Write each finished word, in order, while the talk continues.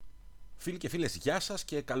Φίλοι και φίλες, γεια σας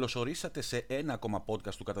και καλωσορίσατε σε ένα ακόμα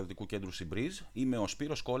podcast του Καταδυτικού Κέντρου Συμπρίζ. Είμαι ο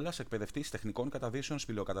Σπύρος Κόλλας, εκπαιδευτής τεχνικών καταδύσεων,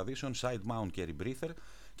 σπηλαιοκαταδύσεων, side mount και rebreather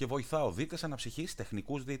και βοηθάω δίτες αναψυχής,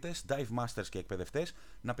 τεχνικούς δίτες, dive masters και εκπαιδευτές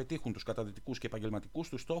να πετύχουν τους καταδυτικούς και επαγγελματικούς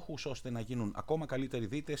τους στόχους ώστε να γίνουν ακόμα καλύτεροι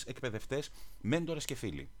δίτες, εκπαιδευτές, μέντορες και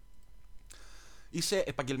φίλοι. Είσαι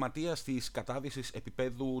επαγγελματίας της κατάδυσης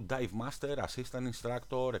επίπεδου Dive Master, Assistant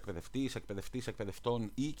Instructor, εκπαιδευτής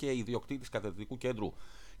εκπαιδευτών ή και ιδιοκτήτης καταδυτικού κέντρου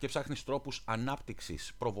και ψάχνεις τρόπους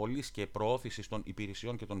ανάπτυξης, προβολής και προώθησης των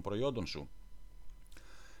υπηρεσιών και των προϊόντων σου.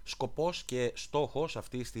 Σκοπός και στόχος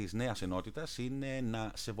αυτής της νέας ενότητας είναι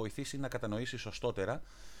να σε βοηθήσει να κατανοήσεις σωστότερα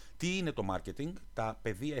τι είναι το marketing, τα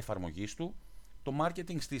πεδία εφαρμογής του, το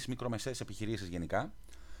marketing στις μικρομεσαίες επιχειρήσεις γενικά,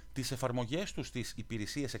 τις εφαρμογές τους στις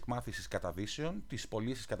υπηρεσίες εκμάθησης καταδύσεων, τις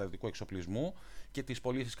πωλήσεις καταδυτικού εξοπλισμού και τις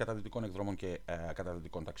πωλήσεις καταδυτικών εκδρομών και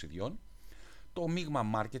καταδυτικών ταξιδιών, το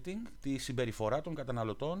μείγμα marketing, τη συμπεριφορά των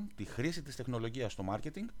καταναλωτών, τη χρήση της τεχνολογίας στο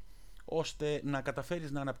marketing, ώστε να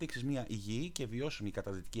καταφέρεις να αναπτύξεις μια υγιή και βιώσιμη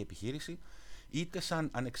καταδυτική επιχείρηση, είτε σαν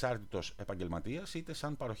ανεξάρτητος επαγγελματίας, είτε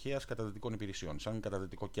σαν παροχέας καταδυτικών υπηρεσιών, σαν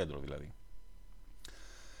καταδυτικό κέντρο δηλαδή.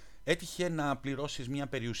 Έτυχε να πληρώσεις μια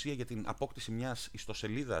περιουσία για την απόκτηση μιας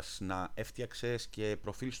ιστοσελίδας, να έφτιαξες και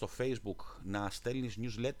προφίλ στο Facebook, να στέλνεις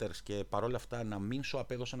newsletters και παρόλα αυτά να μην σου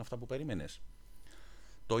απέδωσαν αυτά που περίμενες.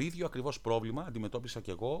 Το ίδιο ακριβώς πρόβλημα αντιμετώπισα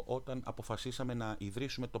και εγώ όταν αποφασίσαμε να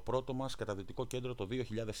ιδρύσουμε το πρώτο μας καταδυτικό κέντρο το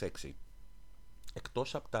 2006.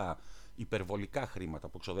 Εκτός από τα υπερβολικά χρήματα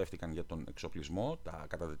που ξοδεύτηκαν για τον εξοπλισμό, τα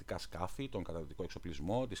καταδυτικά σκάφη, τον καταδυτικό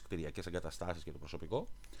εξοπλισμό, τις κτηριακές εγκαταστάσεις και το προσωπικό,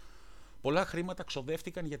 πολλά χρήματα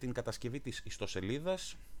ξοδεύτηκαν για την κατασκευή της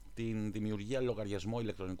ιστοσελίδας, την δημιουργία λογαριασμού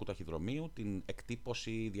ηλεκτρονικού ταχυδρομείου, την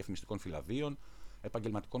εκτύπωση διαφημιστικών φυλαδίων,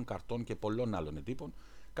 επαγγελματικών καρτών και πολλών άλλων εντύπων,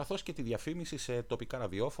 καθώς και τη διαφήμιση σε τοπικά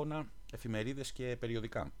ραδιόφωνα, εφημερίδες και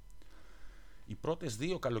περιοδικά. Οι πρώτες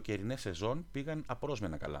δύο καλοκαιρινές σεζόν πήγαν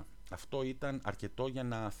απρόσμενα καλά. Αυτό ήταν αρκετό για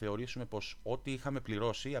να θεωρήσουμε πως ό,τι είχαμε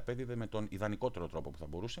πληρώσει απέδιδε με τον ιδανικότερο τρόπο που θα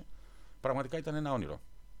μπορούσε. Πραγματικά ήταν ένα όνειρο.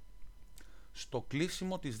 Στο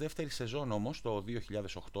κλείσιμο της δεύτερης σεζόν όμως, το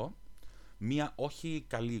 2008, μια όχι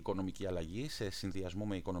καλή οικονομική αλλαγή σε συνδυασμό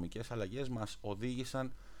με οικονομικές αλλαγές μας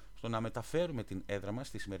οδήγησαν στο να μεταφέρουμε την έδρα μας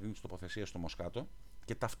στη σημερινή της τοποθεσία στο Μοσχάτο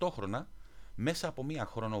και ταυτόχρονα μέσα από μια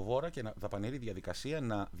χρονοβόρα και δαπανηρή διαδικασία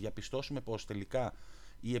να διαπιστώσουμε πως τελικά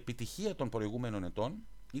η επιτυχία των προηγούμενων ετών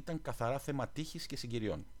ήταν καθαρά θέμα τύχης και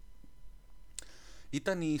συγκυριών.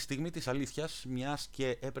 Ήταν η στιγμή της αλήθειας, μιας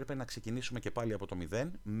και έπρεπε να ξεκινήσουμε και πάλι από το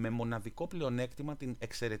μηδέν, με μοναδικό πλεονέκτημα την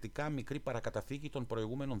εξαιρετικά μικρή παρακαταθήκη των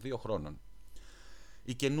προηγούμενων 2 χρόνων.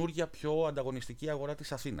 Η καινούργια πιο ανταγωνιστική αγορά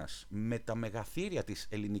της Αθήνας, με τα μεγαθύρια της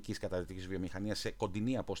ελληνικής καταδυτικής βιομηχανίας σε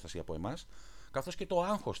κοντινή απόσταση από εμάς, καθώς και το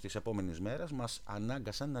άγχος της επόμενης μέρας μας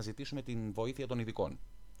ανάγκασαν να ζητήσουμε την βοήθεια των ειδικών.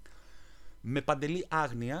 Με παντελή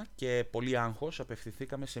άγνοια και πολύ άγχος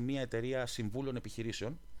απευθυνθήκαμε σε μια εταιρεία συμβούλων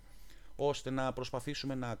επιχειρήσεων, ώστε να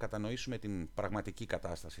προσπαθήσουμε να κατανοήσουμε την πραγματική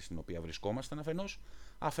κατάσταση στην οποία βρισκόμασταν αφενός,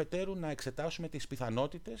 αφετέρου να εξετάσουμε τις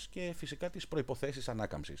πιθανότητες και φυσικά τις προϋποθέσεις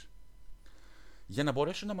ανάκαμψης. Για να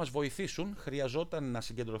μπορέσουν να μας βοηθήσουν, χρειαζόταν να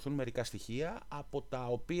συγκεντρωθούν μερικά στοιχεία από τα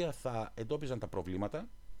οποία θα εντόπιζαν τα προβλήματα.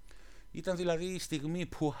 Ήταν δηλαδή η στιγμή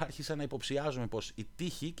που άρχισα να υποψιάζομαι πως η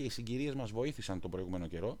τύχη και οι συγκυρίες μας βοήθησαν τον προηγούμενο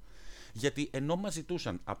καιρό, γιατί ενώ μας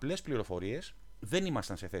ζητούσαν απλές πληροφορίες, δεν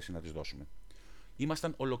ήμασταν σε θέση να τις δώσουμε.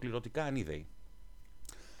 Ήμασταν ολοκληρωτικά ανίδεοι.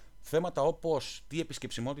 Θέματα όπως τι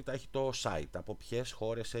επισκεψιμότητα έχει το site, από ποιες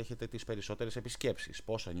χώρες έχετε τις περισσότερες επισκέψεις,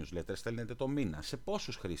 πόσα newsletters στέλνετε το μήνα, σε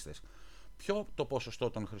πόσους χρήστες, ποιο το ποσοστό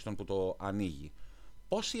των χρηστών που το ανοίγει,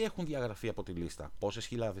 πόσοι έχουν διαγραφεί από τη λίστα, πόσες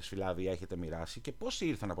χιλιάδες φυλάδια έχετε μοιράσει και πόσοι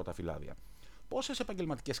ήρθαν από τα φυλάδια, πόσες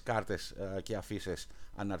επαγγελματικές κάρτες και αφίσες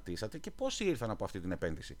αναρτήσατε και πόσοι ήρθαν από αυτή την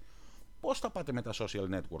επένδυση. Πώς θα πάτε με τα social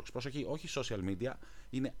networks, προσοχή, όχι social media,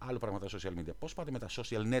 είναι άλλο πράγμα τα social media. Πώς πάτε με τα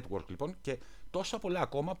social network λοιπόν και τόσα πολλά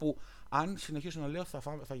ακόμα που αν συνεχίσω να λέω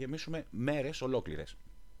θα γεμίσουμε μέρες ολόκληρες.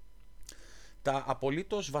 Τα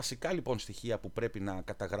απολύτως βασικά λοιπόν στοιχεία που πρέπει να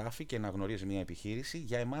καταγράφει και να γνωρίζει μια επιχείρηση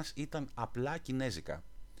για εμάς ήταν απλά κινέζικα.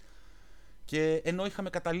 Και ενώ είχαμε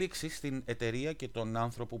καταλήξει στην εταιρεία και τον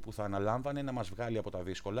άνθρωπο που θα αναλάμβανε να μας βγάλει από τα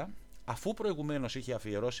δύσκολα, αφού προηγουμένως είχε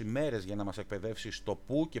αφιερώσει μέρες για να μας εκπαιδεύσει στο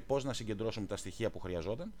πού και πώς να συγκεντρώσουμε τα στοιχεία που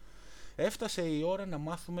χρειαζόταν, έφτασε η ώρα να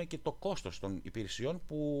μάθουμε και το κόστος των υπηρεσιών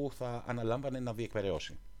που θα αναλάμβανε να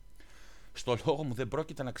διεκπεραιώσει. Στο λόγο μου δεν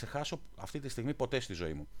πρόκειται να ξεχάσω αυτή τη στιγμή ποτέ στη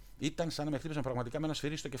ζωή μου. Ήταν σαν να με χτύπησαν πραγματικά με ένα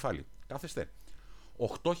σφυρί στο κεφάλι. Κάθεστε.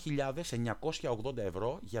 8.980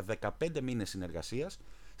 ευρώ για 15 μήνες συνεργασίας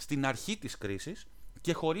στην αρχή της κρίσης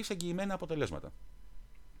και χωρίς εγγυημένα αποτελέσματα.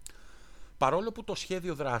 Παρόλο που το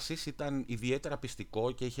σχέδιο δράσης ήταν ιδιαίτερα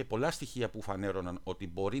πιστικό και είχε πολλά στοιχεία που φανέρωναν ότι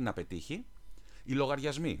μπορεί να πετύχει, οι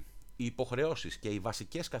λογαριασμοί, οι υποχρεώσεις και οι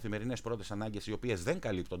βασικές καθημερινές πρώτες ανάγκες, οι οποίες δεν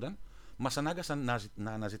καλύπτονταν, μας ανάγκασαν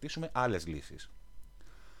να αναζητήσουμε άλλες λύσεις.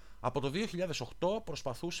 Από το 2008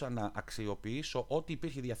 προσπαθούσα να αξιοποιήσω ό,τι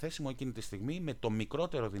υπήρχε διαθέσιμο εκείνη τη στιγμή με το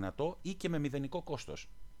μικρότερο δυνατό ή και με μηδενικό κόστος.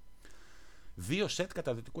 2 σετ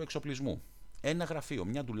καταδυτικού εξοπλισμού, ένα γραφείο,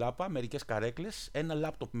 μια ντουλάπα, μερικές καρέκλες, ένα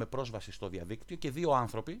λάπτοπ με πρόσβαση στο διαδίκτυο και 2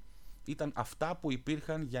 άνθρωποι ήταν αυτά που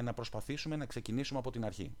υπήρχαν για να προσπαθήσουμε να ξεκινήσουμε από την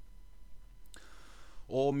αρχή.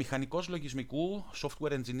 Ο μηχανικός λογισμικού,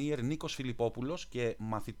 software engineer Νίκος Φιλιππόπουλος και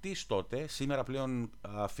μαθητής τότε, σήμερα πλέον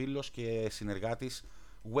φίλος και συνεργάτης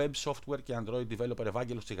web software και android developer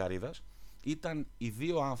Ευάγγελος Τσιγαρίδας, ήταν οι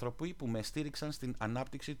 2 άνθρωποι που με στήριξαν στην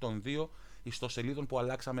ανάπτυξη των 2 ιστοσελίδων που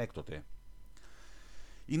αλλάξαμε έκτοτε.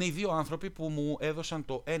 Είναι οι 2 άνθρωποι που μου έδωσαν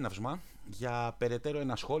το έναυσμα για περαιτέρω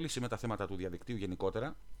ενασχόληση με τα θέματα του διαδικτύου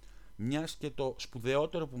γενικότερα, μιας και το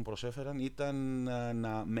σπουδαιότερο που μου προσέφεραν ήταν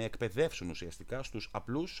να με εκπαιδεύσουν ουσιαστικά στους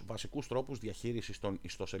απλούς βασικούς τρόπους διαχείρισης των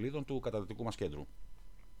ιστοσελίδων του καταδυτικού μας κέντρου.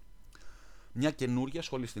 Μια καινούργια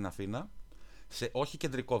σχολή στην Αθήνα, σε όχι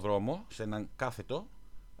κεντρικό δρόμο, σε έναν κάθετο,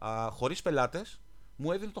 χωρίς πελάτες,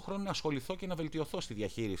 μου έδινε το χρόνο να ασχοληθώ και να βελτιωθώ στη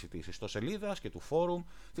διαχείριση της ιστοσελίδας και του φόρουμ,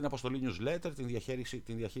 την αποστολή newsletter, την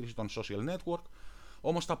διαχείριση των social network.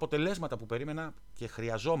 Όμως τα αποτελέσματα που περίμενα και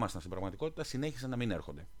χρειαζόμασταν στην πραγματικότητα συνέχισαν να μην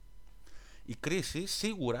έρχονται. Η κρίση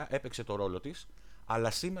σίγουρα έπαιξε το ρόλο της,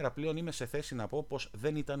 αλλά σήμερα πλέον είμαι σε θέση να πω πως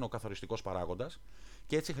δεν ήταν ο καθοριστικός παράγοντας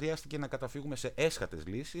και έτσι χρειάστηκε να καταφύγουμε σε έσχατες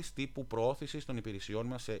λύσεις τύπου προώθησης των υπηρεσιών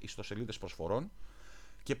μας σε ιστοσελίδες προσφορών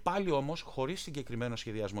και πάλι όμως χωρίς συγκεκριμένο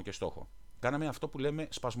σχεδιασμό και στόχο. Κάναμε αυτό που λέμε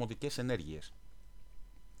σπασμωδικές ενέργειες.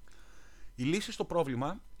 Η λύση στο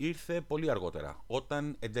πρόβλημα ήρθε πολύ αργότερα,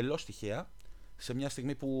 όταν εντελώς τυχαία, σε μια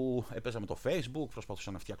στιγμή που έπαιζα με το Facebook,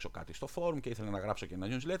 προσπαθούσα να φτιάξω κάτι στο forum και ήθελα να γράψω και ένα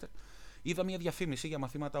newsletter, είδα μια διαφήμιση για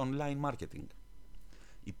μαθήματα online marketing.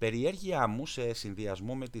 Η περιέργειά μου σε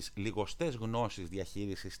συνδυασμό με τις λιγοστές γνώσεις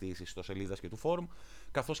διαχείρισης της ιστοσελίδας και του forum,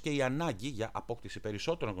 καθώς και η ανάγκη για απόκτηση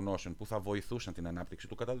περισσότερων γνώσεων που θα βοηθούσαν την ανάπτυξη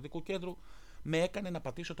του καταδυτικού κέντρου, με έκανε να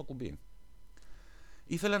πατήσω το κουμπί.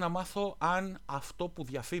 Ήθελα να μάθω αν αυτό που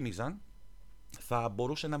διαφήμιζαν θα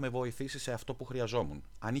μπορούσε να με βοηθήσει σε αυτό που χρειαζόμουν,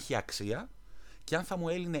 αν είχε αξία και αν θα μου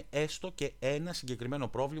έλυνε έστω και ένα συγκεκριμένο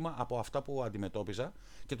πρόβλημα από αυτά που αντιμετώπιζα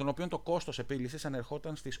και τον οποίο το κόστος επίλυσης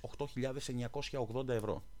ανερχόταν στις 8.980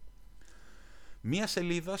 ευρώ. Μία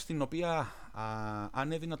σελίδα στην οποία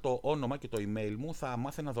αν έδινα το όνομα και το email μου θα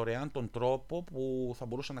μάθαινα δωρεάν τον τρόπο που θα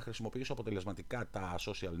μπορούσα να χρησιμοποιήσω αποτελεσματικά τα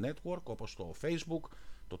social network όπως το Facebook,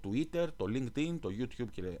 το Twitter, το LinkedIn, το YouTube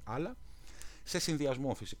και άλλα, σε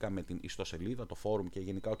συνδυασμό φυσικά με την ιστοσελίδα, το forum και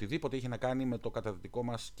γενικά οτιδήποτε είχε να κάνει με το καταδυτικό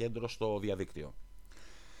μας κέντρο στο διαδίκτυο.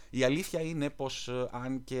 Η αλήθεια είναι πως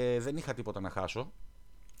αν και δεν είχα τίποτα να χάσω,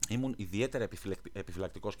 ήμουν ιδιαίτερα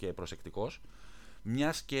επιφυλακτικός και προσεκτικός,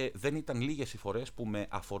 μιας και δεν ήταν λίγες οι φορές που με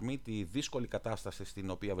αφορμή τη δύσκολη κατάσταση στην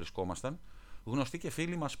οποία βρισκόμασταν, γνωστοί και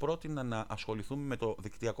φίλοι μας πρότειναν να ασχοληθούμε με το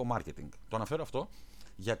δικτυακό μάρκετινγκ. Το αναφέρω αυτό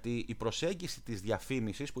γιατί η προσέγγιση της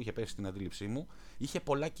διαφήμισης που είχε πέσει στην αντίληψή μου είχε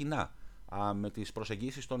πολλά κοινά με τις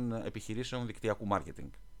προσεγγίσεις των επιχειρήσεων δικτυακού μάρκετινγκ.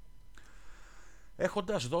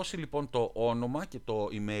 Έχοντας δώσει λοιπόν το όνομα και το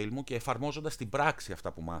email μου και εφαρμόζοντας στην πράξη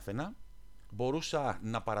αυτά που μάθαινα, μπορούσα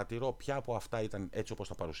να παρατηρώ ποια από αυτά ήταν έτσι όπως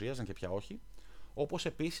τα παρουσίαζαν και ποια όχι, όπως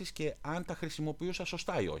επίσης και αν τα χρησιμοποιούσα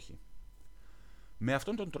σωστά ή όχι. Με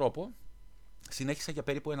αυτόν τον τρόπο συνέχισα για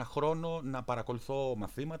περίπου 1 χρόνο να παρακολουθώ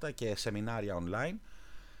μαθήματα και σεμινάρια online,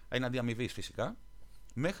 έναντι αμοιβής φυσικά,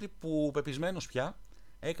 μέχρι που πεπισμένος πια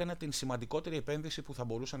έκανα την σημαντικότερη επένδυση που θα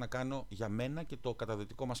μπορούσα να κάνω για μένα και το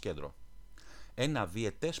καταδυτικό μας κέντρο. Ένα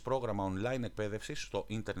διετές πρόγραμμα online εκπαίδευσης στο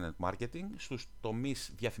internet marketing στους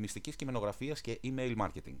τομείς διαφημιστικής κειμενογραφίας και email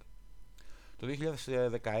marketing. Το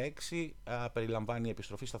 2016 περιλαμβάνει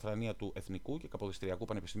επιστροφή στα θρανία του Εθνικού και Καποδιστριακού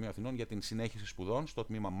Πανεπιστημίου Αθηνών για την συνέχιση σπουδών στο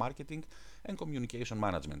τμήμα Marketing and Communication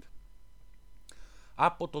Management.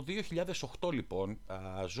 Από το 2008 λοιπόν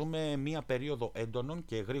ζούμε μία περίοδο έντονων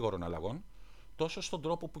και γρήγορων αλλαγών, τόσο στον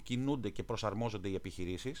τρόπο που κινούνται και προσαρμόζονται οι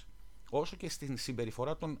επιχειρήσεις, όσο και στην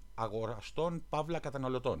συμπεριφορά των αγοραστών παύλα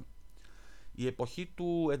καταναλωτών. Η εποχή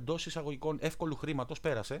του εντός εισαγωγικών εύκολου χρήματος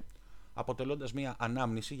πέρασε, αποτελώντας μια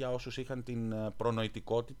ανάμνηση για όσους είχαν την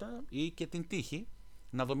προνοητικότητα ή και την τύχη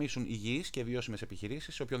να δομήσουν υγιείς και βιώσιμες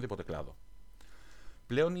επιχειρήσεις σε οποιονδήποτε κλάδο.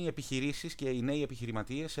 Πλέον οι επιχειρήσεις και οι νέοι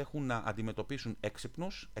επιχειρηματίες έχουν να αντιμετωπίσουν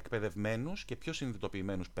έξυπνους, εκπαιδευμένους και πιο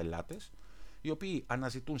συνειδητοποιημένους πελάτες, οι οποίοι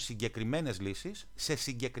αναζητούν συγκεκριμένες λύσεις σε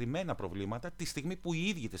συγκεκριμένα προβλήματα τη στιγμή που οι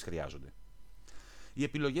ίδιοι τις χρειάζονται. Οι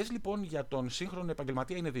επιλογές λοιπόν για τον σύγχρονο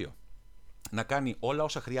επαγγελματία είναι 2. Να κάνει όλα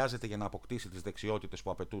όσα χρειάζεται για να αποκτήσει τις δεξιότητες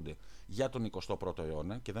που απαιτούνται για τον 21ο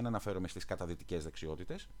αιώνα, και δεν αναφέρομαι στις καταδυτικές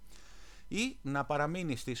δεξιότητες, ή να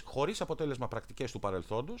παραμείνει στις χωρίς αποτέλεσμα πρακτικές του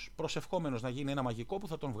παρελθόντος, προσευχόμενος να γίνει ένα μαγικό που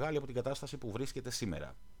θα τον βγάλει από την κατάσταση που βρίσκεται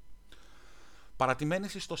σήμερα.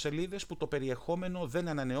 Παρατημένες ιστοσελίδες που το περιεχόμενο δεν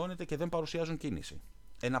ανανεώνεται και δεν παρουσιάζουν κίνηση.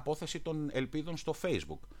 Εναπόθεση των ελπίδων στο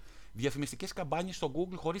Facebook. Διαφημιστικές καμπάνιες στο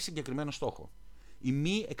Google χωρίς συγκεκριμένο στόχο. Η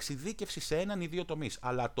μη εξειδίκευση σε έναν ή δύο τομείς,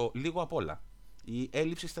 αλλά το λίγο απ' όλα. Η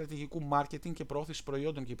έλλειψη στρατηγικού μάρκετινγκ και προώθηση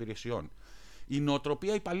προϊόντων και υπηρεσιών. Η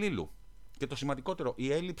νοοτροπία υπαλλήλου. Και το σημαντικότερο,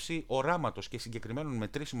 η έλλειψη οράματος και συγκεκριμένων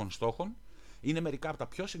μετρήσιμων στόχων είναι μερικά από τα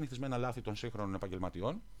πιο συνηθισμένα λάθη των σύγχρονων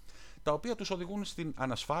επαγγελματιών, τα οποία τους οδηγούν στην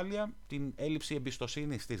ανασφάλεια, την έλλειψη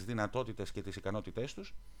εμπιστοσύνης στις δυνατότητες και τις ικανότητές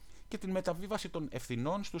τους και την μεταβίβαση των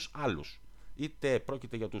ευθυνών στους άλλους. Είτε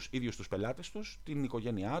πρόκειται για τους ίδιους τους πελάτες τους, την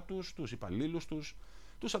οικογένειά τους, τους υπαλλήλους τους,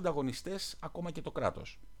 τους ανταγωνιστές, ακόμα και το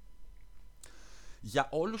κράτος. Για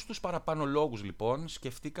όλους τους παραπάνω λόγους, λοιπόν,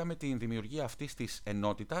 σκεφτήκαμε την δημιουργία αυτής της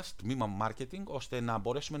ενότητας, τμήμα marketing, ώστε να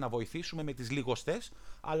μπορέσουμε να βοηθήσουμε με τις λιγοστές,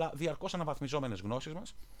 αλλά διαρκώς αναβαθμιζόμενες γνώσεις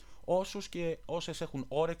μας, όσους και όσες έχουν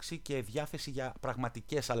όρεξη και διάθεση για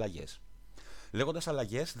πραγματικές αλλαγές. Λέγοντας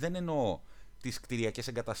αλλαγές, δεν εννοώ τις κτηριακές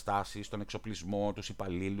εγκαταστάσεις, τον εξοπλισμό, τους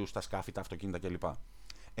υπαλλήλους, τα σκάφη, τα αυτοκίνητα κλπ.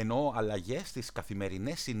 Εννοώ αλλαγές στις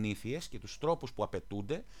καθημερινές συνήθειες και τους τρόπους που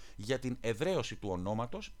απαιτούνται για την εδραίωση του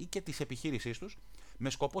ονόματος ή και της επιχείρησής τους, με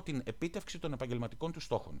σκοπό την επίτευξη των επαγγελματικών τους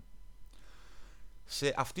στόχων.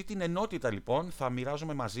 Σε αυτή την ενότητα, λοιπόν, θα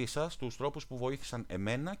μοιράζομαι μαζί σας τους τρόπους που βοήθησαν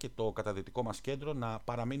εμένα και το καταδυτικό μας κέντρο να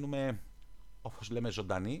παραμείνουμε, όπως λέμε,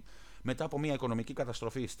 ζωντανοί μετά από μια οικονομική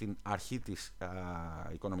καταστροφή στην αρχή της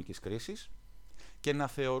οικονομικής κρίσης και να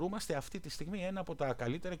θεωρούμαστε αυτή τη στιγμή ένα από τα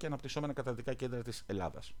καλύτερα και αναπτυσσόμενα καταδυτικά κέντρα της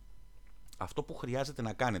Ελλάδας. Αυτό που χρειάζεται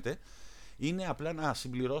να κάνετε είναι απλά να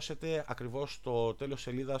συμπληρώσετε ακριβώς στο τέλος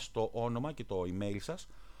σελίδας το όνομα και το email σας,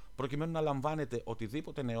 προκειμένου να λαμβάνετε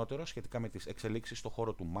οτιδήποτε νεότερο σχετικά με τις εξελίξεις στον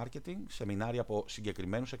χώρο του marketing, σεμινάρια από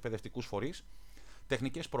συγκεκριμένους εκπαιδευτικούς φορείς,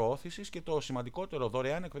 τεχνικές προώθησης και το σημαντικότερο,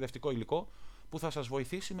 δωρεάν εκπαιδευτικό υλικό που θα σας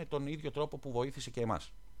βοηθήσει με τον ίδιο τρόπο που βοήθησε και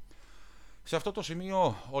εμάς. Σε αυτό το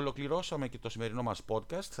σημείο ολοκληρώσαμε και το σημερινό μας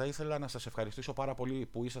podcast. Θα ήθελα να σας ευχαριστήσω πάρα πολύ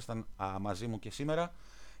που ήσασταν μαζί μου και σήμερα.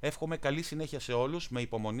 Εύχομαι καλή συνέχεια σε όλους, με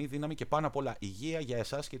υπομονή, δύναμη και πάνω απ' όλα υγεία για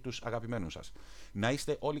εσάς και τους αγαπημένους σας. Να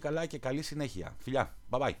είστε όλοι καλά και καλή συνέχεια. Φιλιά,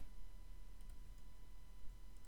 bye bye.